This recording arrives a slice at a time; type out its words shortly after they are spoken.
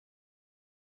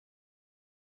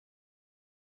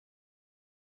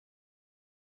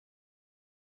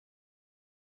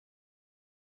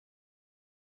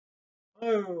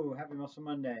Hello, happy Muscle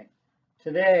Monday.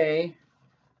 Today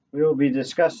we will be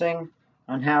discussing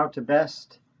on how to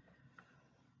best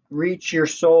reach your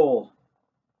soul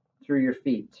through your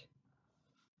feet.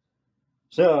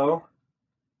 So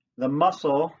the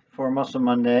muscle for Muscle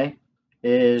Monday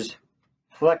is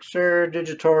Flexor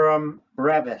Digitorum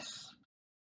Brevis,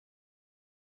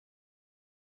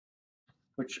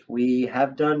 which we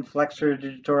have done Flexor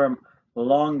Digitorum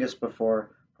longest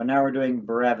before, but now we're doing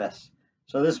Brevis.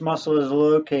 So this muscle is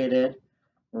located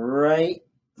right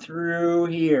through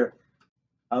here,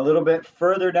 a little bit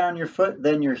further down your foot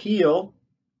than your heel,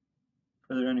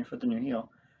 but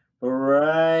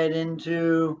right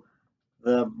into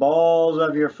the balls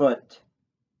of your foot.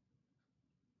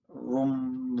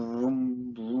 Vroom,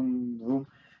 vroom, vroom, vroom.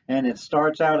 And it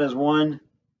starts out as one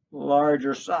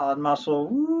larger solid muscle.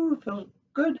 Woo, feels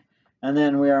good. And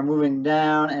then we are moving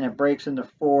down and it breaks into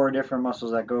 4 different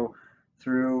muscles that go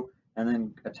through and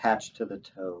then attach to the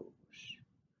toes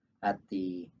at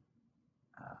the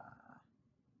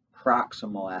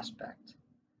proximal aspect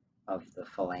of the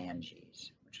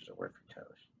phalanges, which is a word for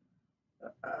toes.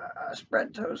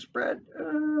 Spread toes, spread.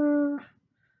 I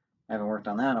haven't worked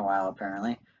on that in a while,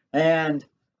 apparently. And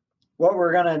what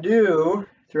we're going to do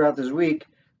throughout this week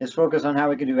is focus on how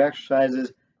we can do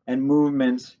exercises and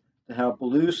movements to help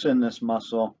loosen this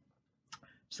muscle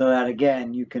so that,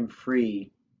 again, you can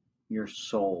free your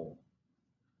soul.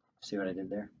 See what I did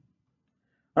there?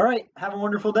 All right, have a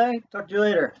wonderful day. Talk to you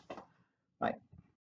later.